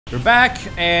We're back,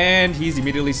 and he's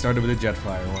immediately started with a jet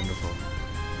fire. Wonderful.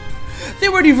 They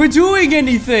weren't even doing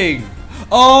anything!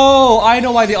 Oh, I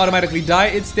know why they automatically die.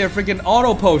 It's their freaking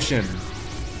auto potion.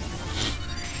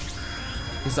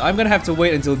 So I'm gonna have to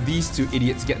wait until these two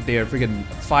idiots get their freaking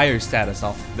fire status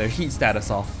off, their heat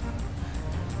status off.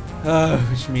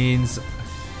 Which means...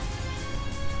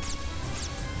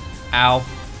 Ow.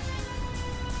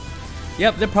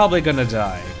 Yep, they're probably gonna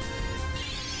die.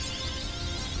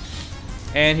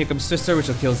 And here comes Sister, which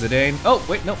will kill Zidane. Oh,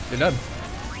 wait, no, they're done.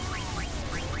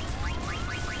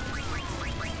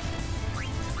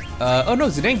 Oh no,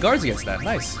 Zidane guards against that.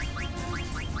 Nice.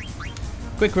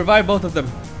 Quick, revive both of them.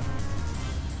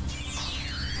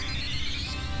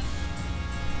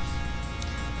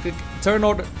 Quick, turn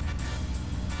order.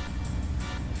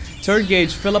 Turn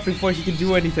gauge, fill up before he can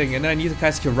do anything, and then I need to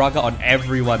cast Kiraga on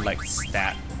everyone, like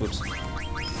stat. Oops.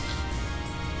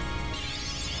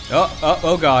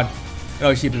 Oh god.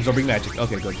 Oh, she's absorbing magic.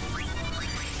 Okay, good.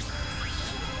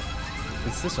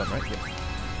 It's this one, right? Yeah.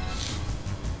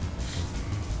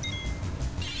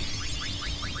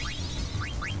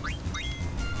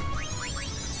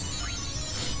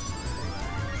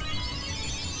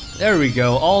 There we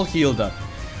go, all healed up.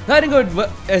 That didn't go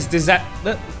as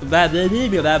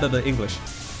English.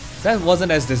 That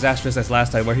wasn't as disastrous as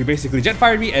last time, where he basically jet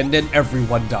fired me and then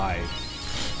everyone died.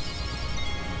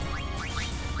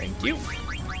 Thank you.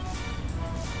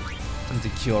 I need to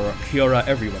cure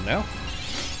everyone now.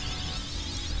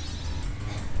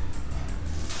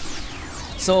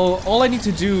 So all I need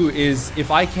to do is,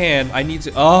 if I can, I need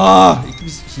to.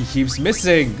 He keeps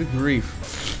missing. Good grief.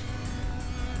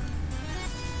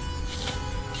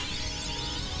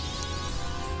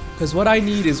 Because what I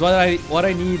need is I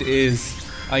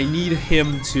need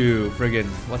him to friggin'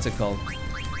 what's it called?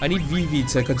 I need Vivi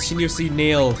to continuously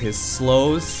nail his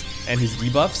slows and his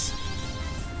debuffs,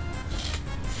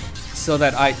 so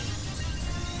that I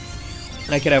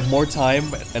can have more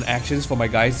time and actions for my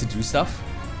guys to do stuff.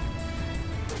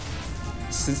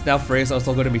 Since now Freya's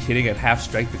also going to be hitting at half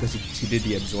strength because she did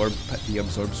the absorb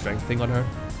strength thing on her.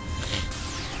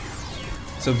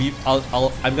 So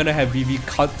I'm gonna have Vivi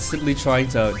constantly trying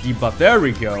to debuff. There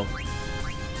we go.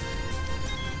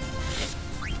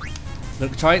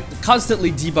 Try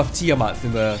constantly debuff Tiamat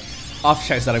in the off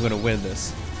chance that I'm gonna win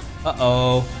this.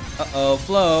 Uh-oh,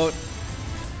 float.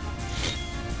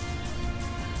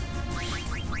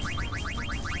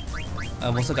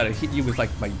 I'm also gotta hit you with like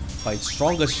my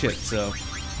strongest shit, so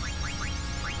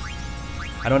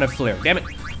I don't have flare. Damn it.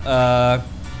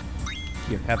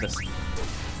 Here, have this.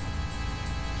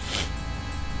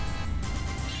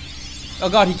 Oh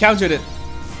god, he countered it.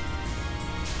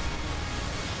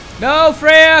 No,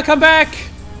 Freya, come back!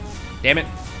 Damn it.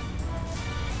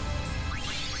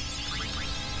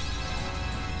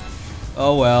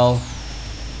 Oh well.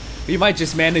 We might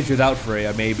just manage without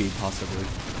Freya, maybe, possibly.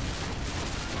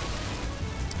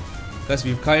 Because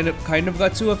we've kind of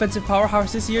got two offensive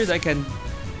powerhouses here that can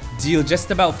deal just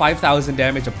about 5,000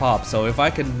 damage a pop. So if I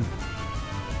can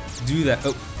do that,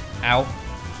 oh, ow,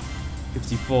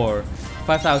 54,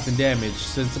 5,000 damage.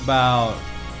 So it's about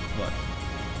what,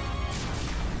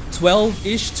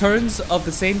 12-ish turns of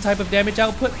the same type of damage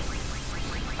output.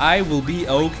 I will be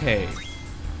okay.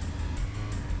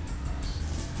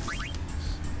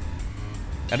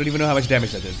 I don't even know how much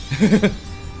damage that did.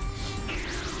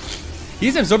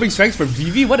 He's absorbing strength from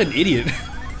Vivi? What an idiot.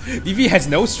 Vivi has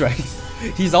no strength.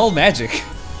 He's all magic.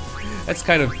 That's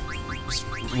kind of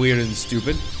weird and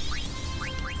stupid.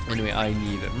 Anyway, I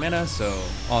need mana, so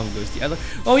on goes the other.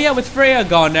 Oh yeah, with Freya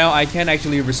gone now, I can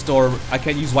actually restore. I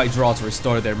can use White Draw to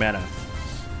restore their mana.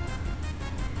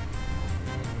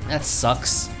 That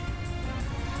sucks.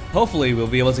 Hopefully, we'll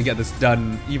be able to get this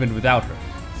done even without her.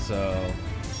 So,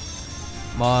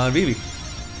 come on, Vivi.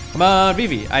 Come on,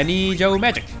 Vivi. I need your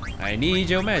magic. I need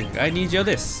your magic. I need your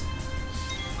this.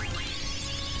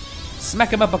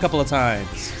 Smack him up a couple of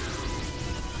times.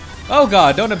 Oh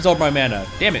god, don't absorb my mana.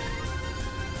 Damn it.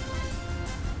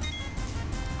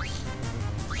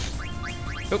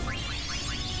 Oh.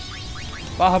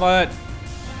 Bahamut.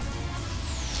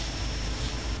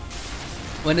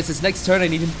 When it's his next turn, I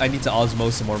need to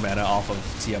osmose some more mana off of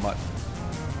Tiamat.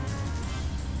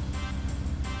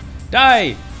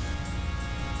 Die!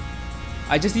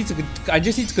 I just need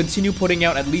to continue putting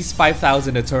out at least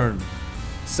 5,000 a turn,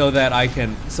 so that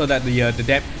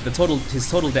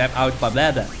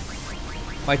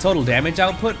my total damage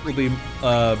output will be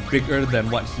bigger than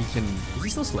what he can. Is he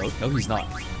still slow? No, he's not.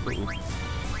 Ooh.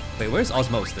 Wait, where's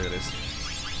Osmose? There it is.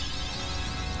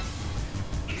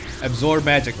 Absorb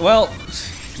magic. Well,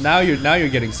 now you're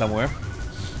getting somewhere.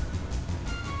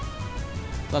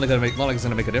 Not like it's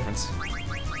gonna make a difference.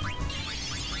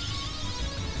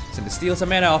 Just gonna steal some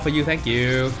mana off of you, thank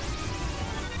you.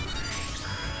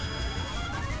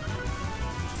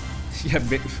 Yeah,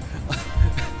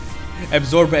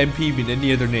 absorb MP with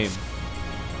any other name.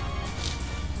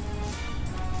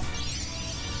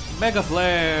 Mega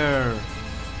Flare!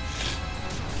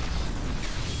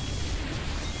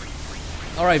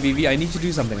 Alright, Vivi, I need to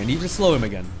do something. I need to slow him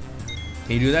again.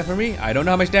 Can you do that for me? I don't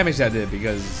know how much damage that did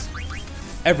because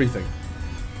everything.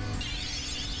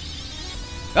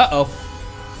 Uh-oh.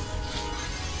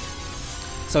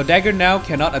 So Dagger now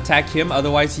cannot attack him,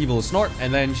 otherwise he will snort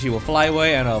and then she will fly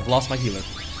away and I've lost my healer.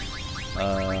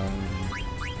 I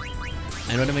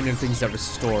don't have any things that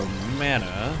restore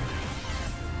mana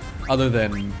other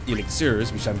than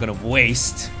elixirs, which I'm gonna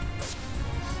waste.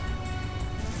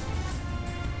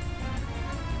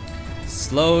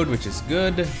 Slowed, which is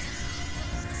good.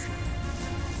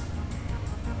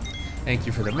 Thank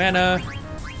you for the mana.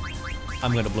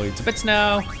 I'm gonna blow you to bits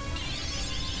now.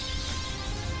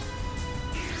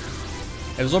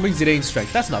 Absorbing Zidane's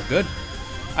strength, that's not good.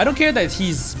 I don't care that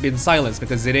he's been silenced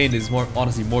because Zidane is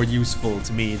honestly more useful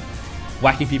to me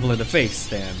whacking people in the face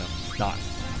than not.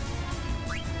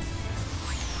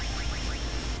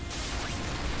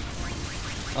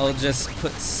 I'll just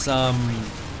put some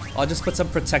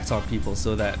protect on people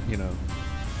so that, you know,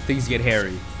 things get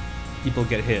hairy. People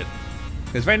get hit.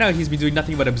 Because right now he's been doing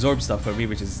nothing but absorb stuff for me,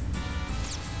 which is...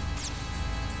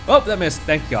 Oh, that missed,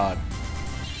 thank God.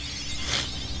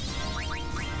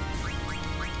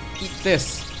 Eat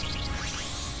this.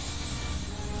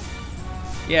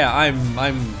 Yeah,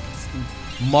 I'm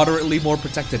moderately more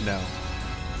protected now.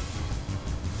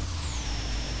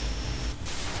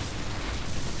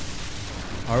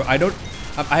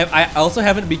 I also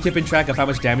haven't been keeping track of how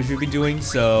much damage we've been doing,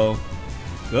 so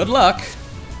good luck.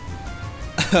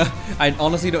 I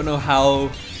honestly don't know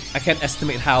how. I can't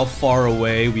estimate how far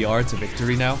away we are to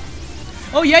victory now.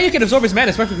 Oh yeah, you can absorb his mana.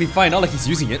 It's perfectly fine. Not like he's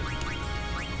using it.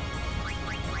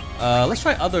 Let's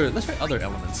try other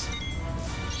elements.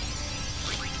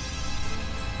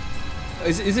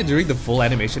 Is it during the full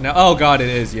animation now? Oh god, it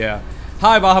is. Yeah.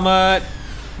 Hi Bahamut.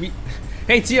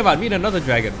 Hey Tiamat, meet another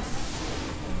dragon.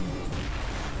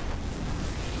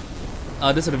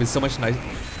 This would have been so much nice.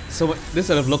 This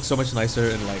would have looked so much nicer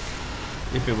in like,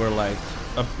 if it were like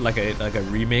a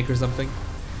remake or something.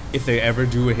 If they ever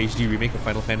do a HD remake of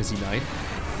Final Fantasy IX.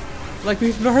 Like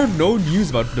we've heard no news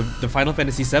about the Final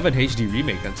Fantasy VII HD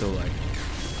remake until like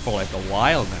for like a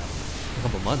while now, a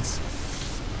couple months.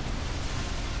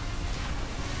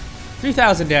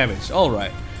 3,000 damage. All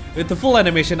right, with the full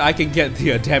animation, I can get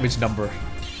the damage number.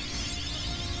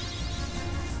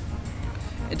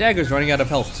 And Dagger's running out of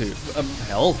health too.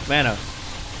 Mana.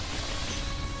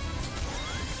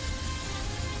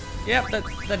 Yep,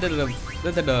 that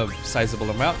did a sizable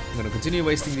amount. I'm gonna continue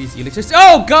wasting these elixirs.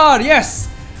 Oh god, yes!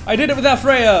 I did it without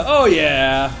Freya. Oh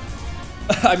yeah.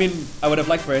 I mean, I would have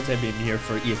liked Freya to have been here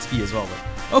for EXP as well,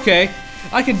 but okay,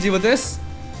 I can deal with this.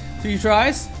 3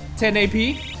 tries, 10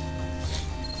 AP.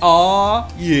 Aw,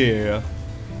 yeah.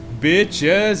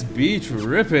 Bitches be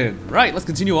trippin'. Right, let's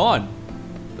continue on.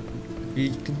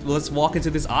 Let's walk into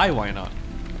this eye, why not?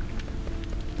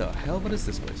 The hell, what is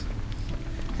this place?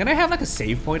 Can I have like a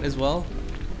save point as well?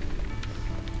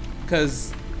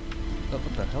 Cause, oh,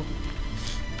 what the hell?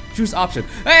 Choose option.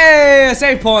 Hey, a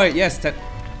save point. Yes.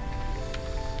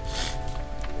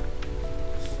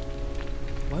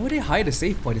 Why would they hide a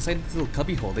save point inside this little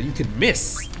cubby hole that you can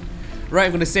miss? Right,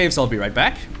 I'm gonna save, so I'll be right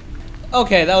back.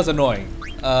 Okay, that was annoying.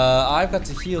 I've got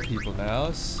to heal people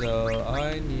now, so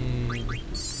I need.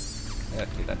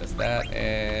 Okay, that does that.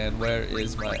 And where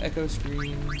is my echo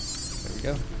screen? There we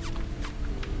go.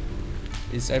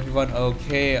 Is everyone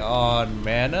okay on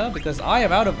mana? Because I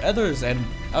am out of others and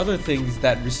other things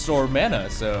that restore mana,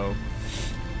 so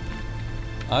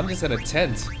I'm just gonna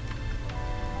tent.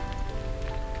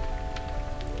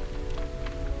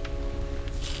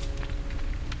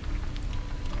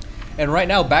 And right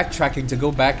now, backtracking to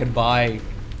go back and buy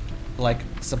like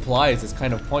supplies is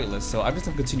kind of pointless, so I'm just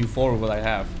gonna continue forward with what I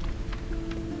have.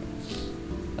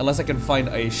 Unless I can find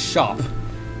a shop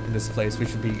in this place,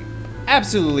 which would be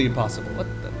absolutely impossible. What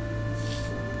the?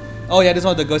 Oh yeah, this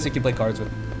one of the ghosts you can play cards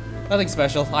with. Nothing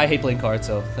special. I hate playing cards,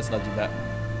 so let's not do that.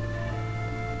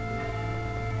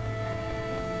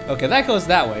 Okay, that goes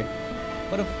that way.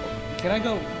 What if... Can I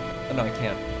go... Oh, no, I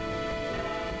can't.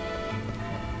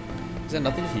 Is there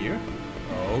nothing here?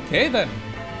 Okay, then.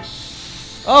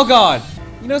 Oh god!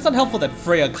 You know, it's not helpful that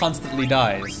Freya constantly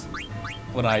dies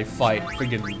when I fight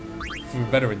friggin' through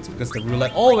veterans, because the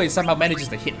roulette always somehow manages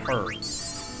to hit her.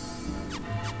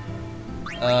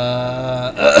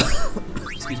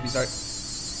 Excuse me, sorry.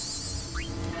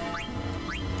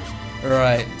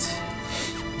 Right.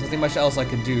 There's nothing much else I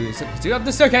can do except continue up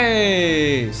the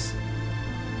staircase!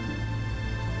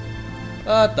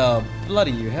 What the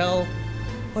bloody hell?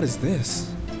 What is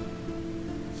this?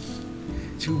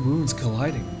 Two moons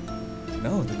colliding.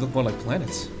 No, they look more like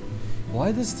planets.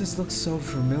 Why does this look so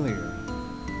familiar?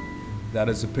 That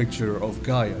is a picture of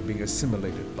Gaia being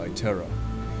assimilated by Terra.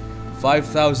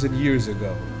 5,000 years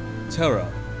ago,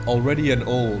 Terra, already an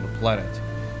old planet,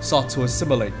 sought to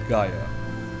assimilate Gaia.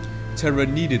 Terra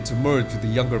needed to merge with the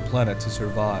younger planet to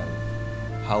survive.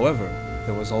 However,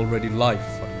 there was already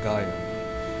life on Gaia.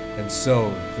 And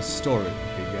so, the story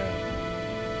began.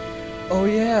 Oh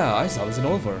yeah, I saw this in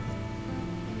over.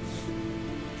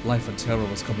 Life on Terra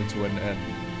was coming to an end.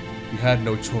 We had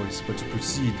no choice but to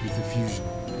proceed with the fusion,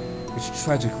 which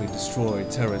tragically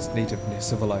destroyed Terra's native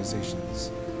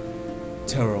civilizations.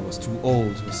 Terra was too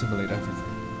old to assimilate everything.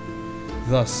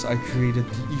 Thus, I created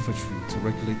the Aoife tree to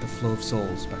regulate the flow of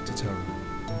souls back to Terra.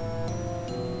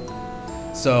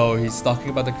 So, he's talking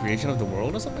about the creation of the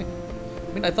world or something?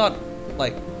 I mean, I thought,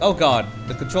 like, oh god,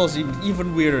 the controls seem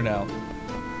even weirder now.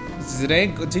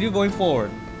 Zidane, continue going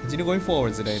forward. Continue going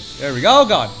forward, Zidane. There we go, oh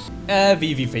god!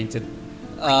 Vivi fainted.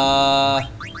 What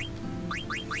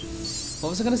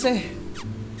was I gonna say?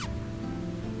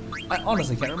 I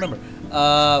honestly can't remember.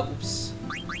 Oops.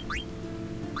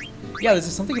 Yeah, there's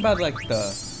something about like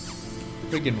the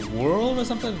friggin' world or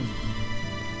something.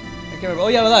 I can't remember. Oh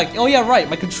yeah, like, oh yeah, right,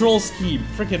 my control scheme.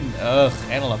 Freaking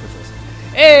analog controls.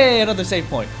 Hey, another save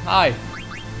point. Hi.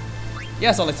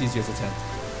 Yes, all let's use you as a 10.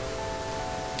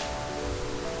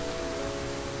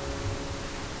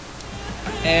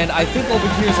 And I think over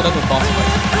here is another boss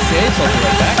fight. Save, so I'll be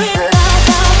right back.